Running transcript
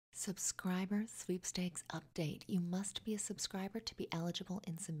Subscriber sweepstakes update. You must be a subscriber to be eligible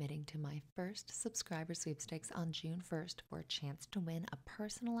in submitting to my first subscriber sweepstakes on June 1st for a chance to win a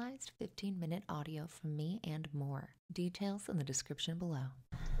personalized 15-minute audio from me and more. Details in the description below.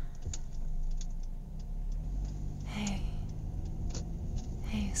 Hey.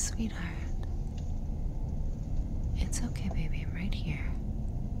 Hey, sweetheart. It's okay, baby. I'm right here.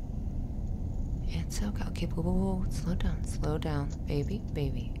 It's okay. Okay, whoa, whoa, whoa. Slow down. Slow down. Baby,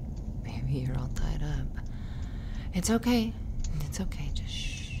 baby. Baby, you're all tied up. It's okay. It's okay. Just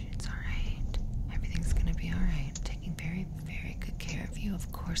shh. It's alright. Everything's gonna be alright. I'm taking very, very good care of you.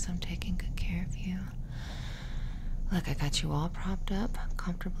 Of course I'm taking good care of you. Look, I got you all propped up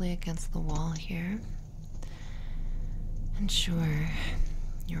comfortably against the wall here. And sure,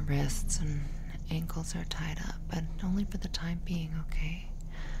 your wrists and ankles are tied up, but only for the time being, okay?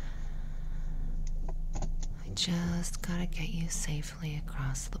 I just gotta get you safely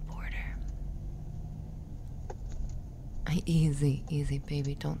across the border. Easy, easy,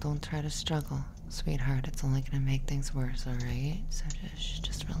 baby. Don't try to struggle, sweetheart. It's only gonna make things worse, alright? So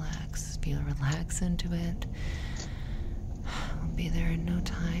just relax. Relax into it. We'll be there in no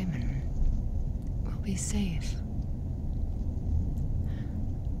time, and we'll be safe.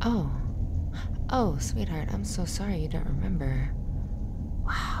 Oh, sweetheart, I'm so sorry you don't remember.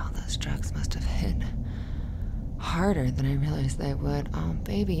 Wow, those drugs must have hit harder than I realized they would. Oh,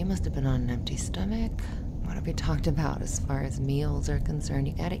 baby, you must have been on an empty stomach. What have we talked about as far as meals are concerned?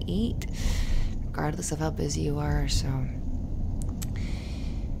 You gotta eat, regardless of how busy you are, so...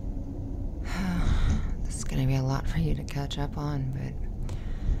 This is gonna be a lot for you to catch up on, but...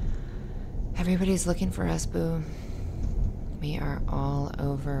 Everybody's looking for us, boo. We are all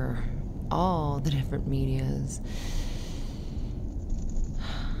over all the different medias.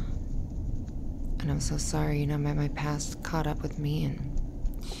 And I'm so sorry, you know, my past caught up with me, and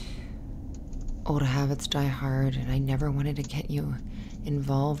old habits die hard, and I never wanted to get you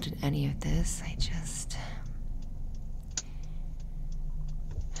involved in any of this.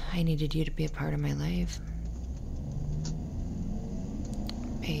 I needed you to be a part of my life.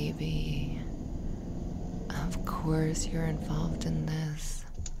 Baby, of course you're involved in this.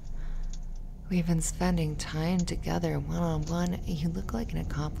 We've been spending time together one-on-one. You look like an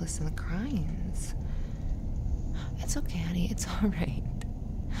accomplice in the crimes. It's okay, honey. It's alright.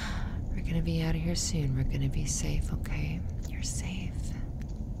 We're gonna be out of here soon. We're gonna be safe, okay? You're safe.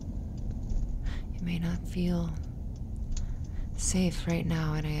 You may not feel safe right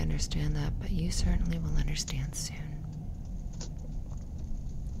now, and I understand that, but you certainly will understand soon.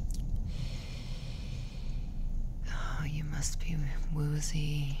 Oh, you must be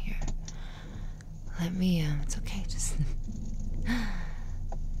woozy. Here. Let me, it's okay, just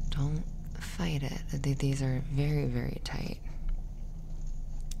don't fight it. These are very, very tight.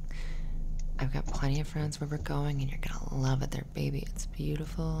 I've got plenty of friends where we're going, and you're gonna love it there, baby. It's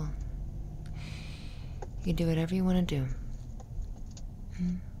beautiful. You can do whatever you want to do.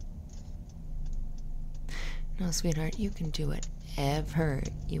 No, sweetheart, you can do whatever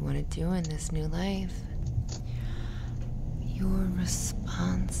you want to do in this new life. Your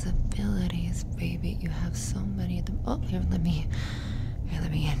responsibilities, baby. You have so many of them. Oh, here, let me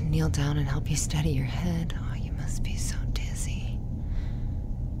kneel down and help you steady your head. Oh, you must be so dizzy.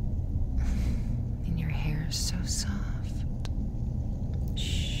 And your hair is so soft.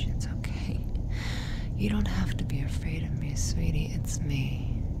 Shh, it's okay. You don't have to be afraid of me, sweetie. It's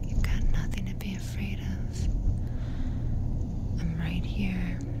me. You've got nothing to be afraid of. I'm right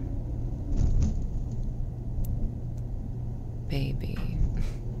here. Baby,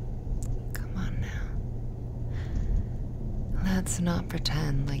 come on now. Let's not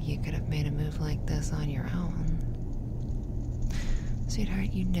pretend like you could have made a move like this on your own.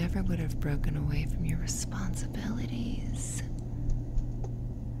 Sweetheart, you never would have broken away from your responsibilities.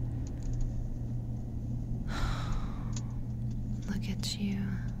 Look at you.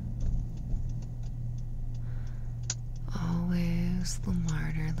 Always the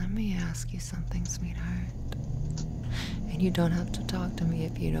martyr. Let me ask you something, sweetheart. And you don't have to talk to me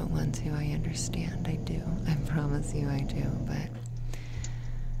if you don't want to. I understand. I do. I promise you I do. But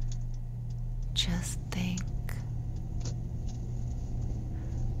just think.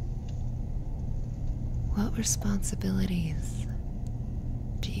 What responsibilities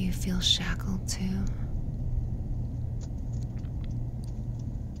do you feel shackled to?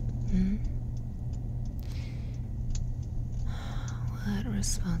 What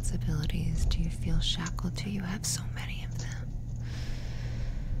responsibilities do you feel shackled to? You have so many of them.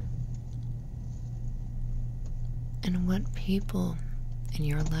 And what people in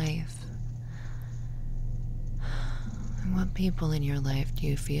your life What people in your life do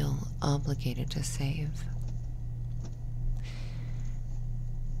you feel obligated to save?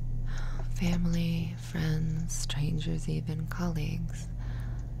 Family, friends, strangers, even colleagues.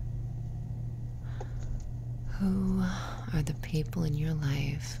 Who are the people in your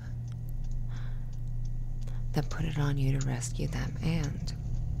life that put it on you to rescue them? And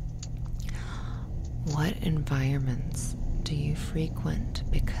what environments do you frequent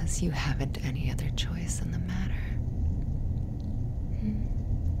because you haven't any other choice in the matter?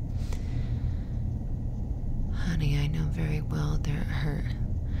 Honey, I know very well there are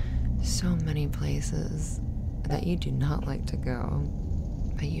so many places that you do not like to go,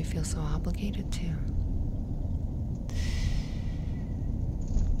 but you feel so obligated to.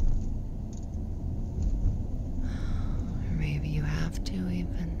 Or maybe you have to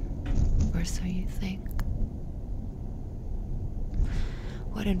even, or so you think.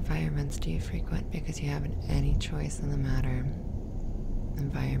 What environments do you frequent because you haven't any choice in the matter?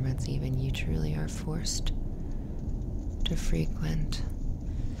 Environments even you truly are forced to frequent.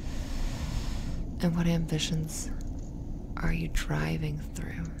 And what ambitions are you driving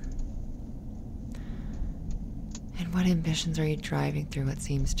through? And what ambitions are you driving through what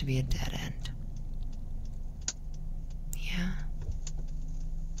seems to be a dead end? Yeah.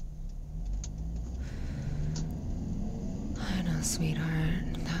 I know, sweetheart.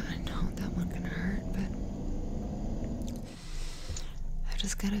 I know that one can hurt, but I've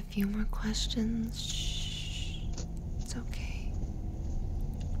just got a few more questions. Shh. It's okay.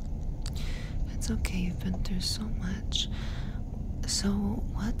 It's okay, you've been through so much. So,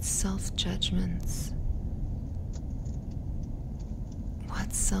 what self-judgments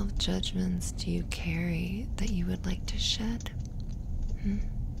do you carry that you would like to shed?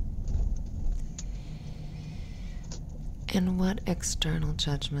 And what external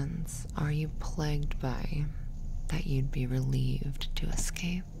judgments are you plagued by that you'd be relieved to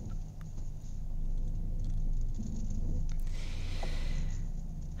escape?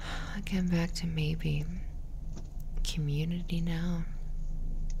 Again, back to maybe community now.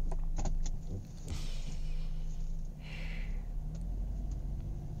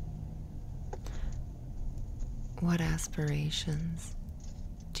 What aspirations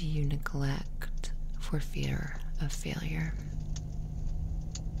do you neglect for fear of failure?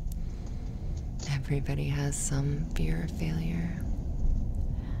 Everybody has some fear of failure.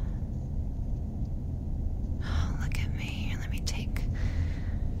 Oh, look at me. Let me take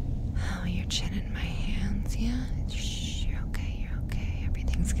your chin in my hands. Yeah? Shh, you're okay, you're okay.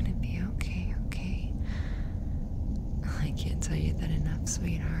 Everything's gonna be okay, okay? I can't tell you that enough,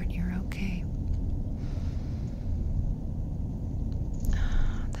 sweetheart. You're okay.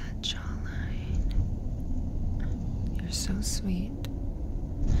 Oh, that jawline. You're so sweet.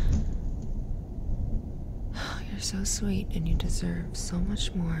 You're so sweet and you deserve so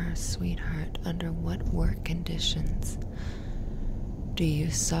much more, sweetheart. Under what work conditions do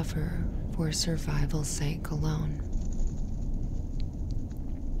you suffer for survival's sake alone?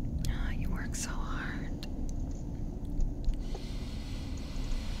 Oh, you work so hard.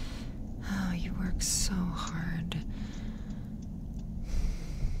 Oh, you work so hard.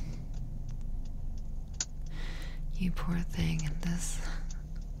 You poor thing,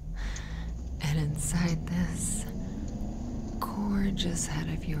 and inside this gorgeous head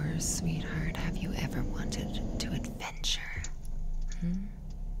of yours, sweetheart, have you ever wanted to adventure?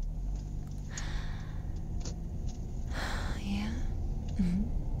 Yeah?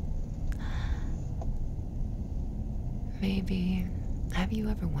 Maybe, have you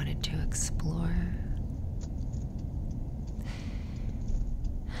ever wanted to explore?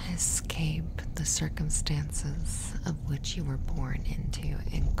 Escape the circumstances of which you were born into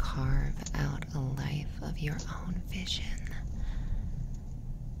and carve out a life of your own vision.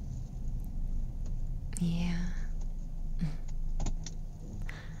 Yeah.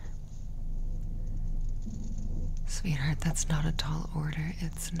 Sweetheart, that's not a tall order.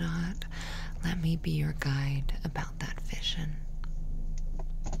 It's not. Let me be your guide about that vision.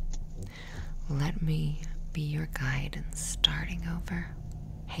 Let me be your guide in starting over,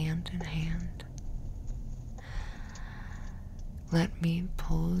 hand in hand. Let me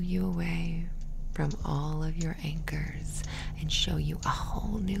pull you away from all of your anchors and show you a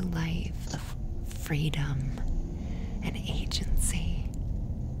whole new life of freedom and agency.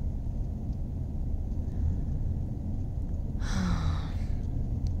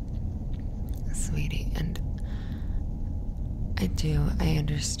 Sweetie, and I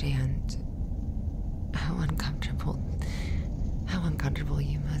understand how uncomfortable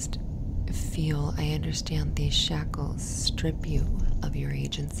you must feel. I understand these shackles strip you of your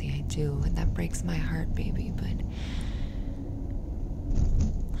agency. I do, and that breaks my heart, baby, but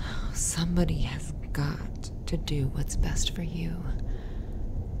Somebody has got to do what's best for you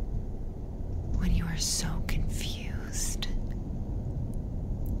when you are so confused.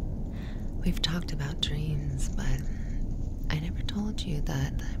 We've talked about dreams, but I never told you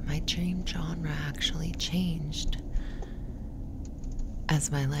that my dream genre actually changed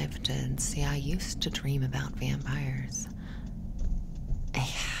as my life did. See, I used to dream about vampires.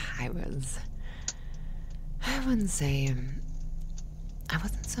 I wouldn't say, I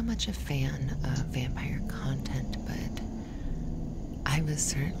wasn't so much a fan of vampire content, but I was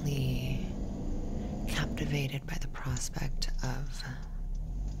certainly captivated by the prospect of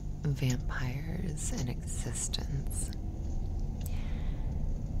vampires in existence.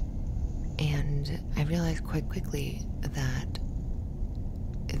 And I realized quite quickly that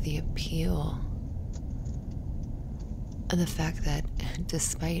the appeal of the fact that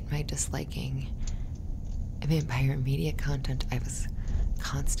despite my disliking vampire media content, I was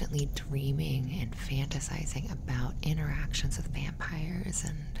constantly dreaming and fantasizing about interactions with vampires,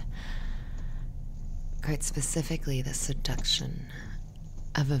 and quite specifically the seduction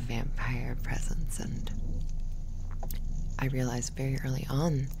of a vampire presence. And I realized very early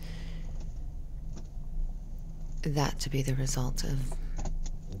on that to be the result of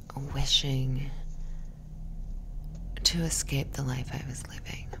wishing to escape the life I was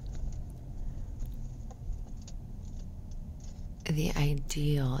living. The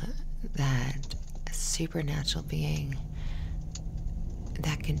ideal that a supernatural being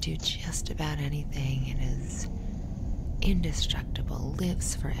that can do just about anything and is indestructible,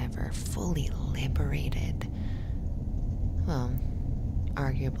 lives forever, fully liberated. Well,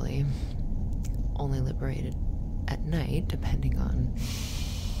 arguably only liberated at night, depending on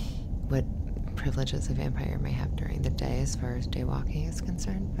what privileges a vampire may have during the day as far as daywalking is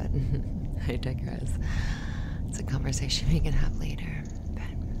concerned, but I digress. It's a conversation we can have later. But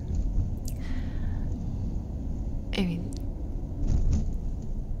I mean,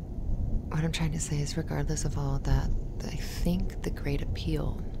 what I'm trying to say is, regardless of all that, I think the great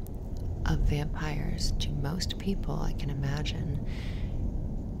appeal of vampires to most people I can imagine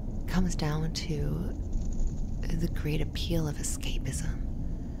comes down to the great appeal of escapism.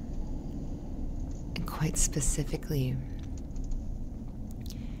 And quite specifically,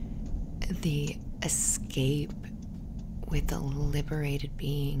 the escape with a liberated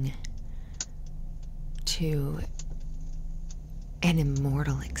being to an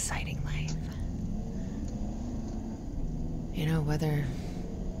immortal, exciting life. You know,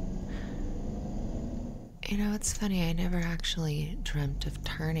 it's funny, I never actually dreamt of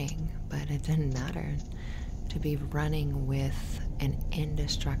turning, but it didn't matter. To be running with an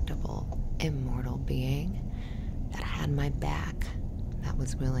indestructible, immortal being that had my back, that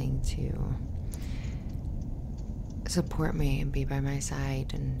was willing to support me and be by my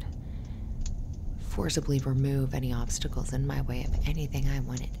side and forcibly remove any obstacles in my way of anything I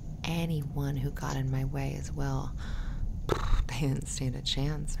wanted. Anyone who got in my way as well, they didn't stand a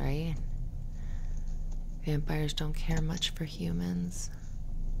chance, right? Vampires don't care much for humans.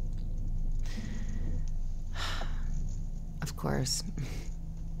 Of course,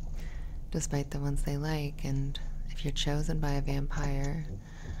 despite the ones they like, and if you're chosen by a vampire,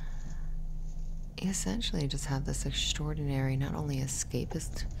 you essentially just have this extraordinary, not only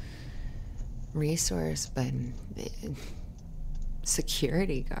escapist resource, but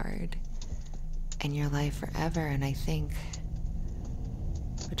security guard in your life forever. And I think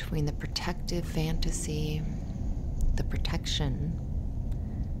between the protective fantasy, the protection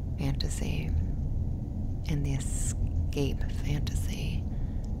fantasy, and the escape fantasy,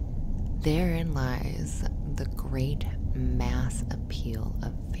 therein lies the great mass appeal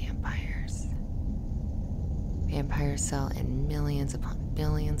of vampires. Vampires sell in millions upon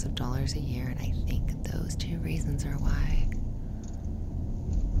billions of dollars a year, and I think those two reasons are why.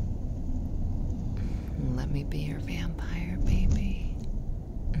 Let me be your vampire, baby.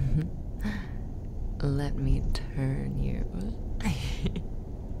 Let me turn you.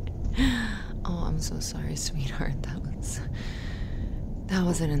 Oh, I'm so sorry, sweetheart. That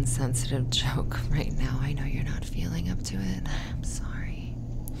was an insensitive joke right now. I know you're not feeling up to it. I'm sorry.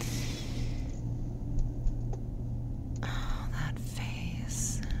 Oh, that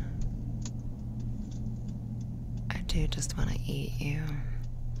face. I do just want to eat you.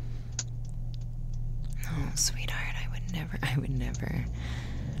 Oh, sweetheart, I would never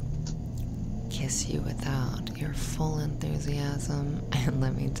kiss you without your full enthusiasm. And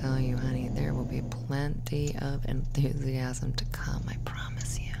let me tell you, honey, there will be plenty of enthusiasm to come, I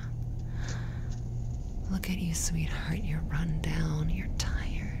promise you. Look at you, sweetheart. You're run down. You're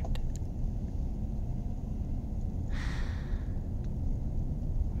tired.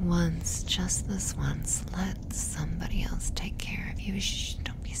 Once, just this once, let somebody else take care of you. Shh,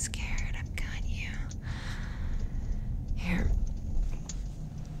 don't be scared. I've got you. Here.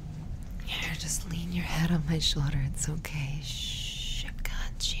 Here, just lean your head on my shoulder. It's okay. Shh, I've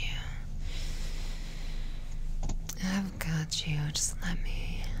got you. I've got you. Just let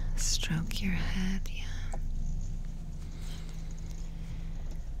me stroke your head, yeah.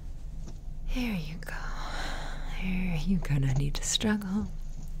 Here you go. Here you go. No need to struggle.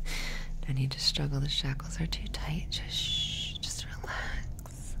 No need to struggle. The shackles are too tight. Just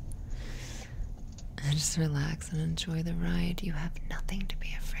relax. And just relax and enjoy the ride. You have nothing to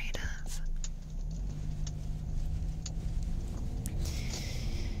be afraid of.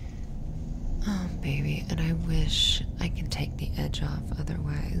 Oh, baby, and I wish I could take the edge off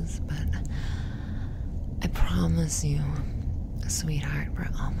otherwise, but I promise you, sweetheart, we're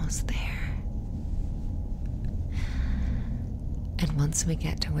almost there. And once we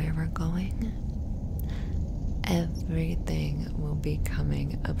get to where we're going, everything will be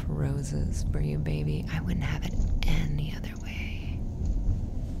coming up roses for you, baby. I wouldn't have it any other way.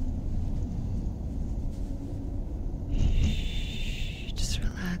 Shh, just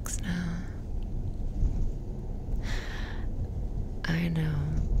relax now. I know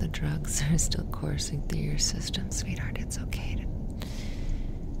the drugs are still coursing through your system, sweetheart. It's okay to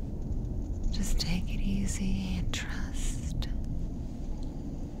just take it easy and trust.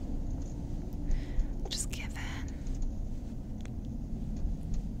 Just give in.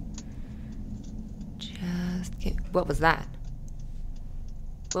 Just give. What was that?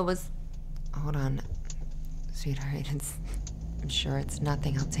 What was? Hold on, sweetheart. I'm sure it's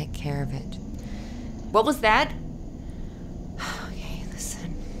nothing. I'll take care of it. What was that? Okay,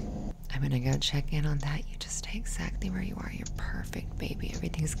 listen. I'm gonna go check in on that. You just stay exactly where you are. You're perfect, baby.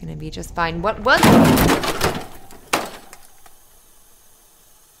 Everything's gonna be just fine. What?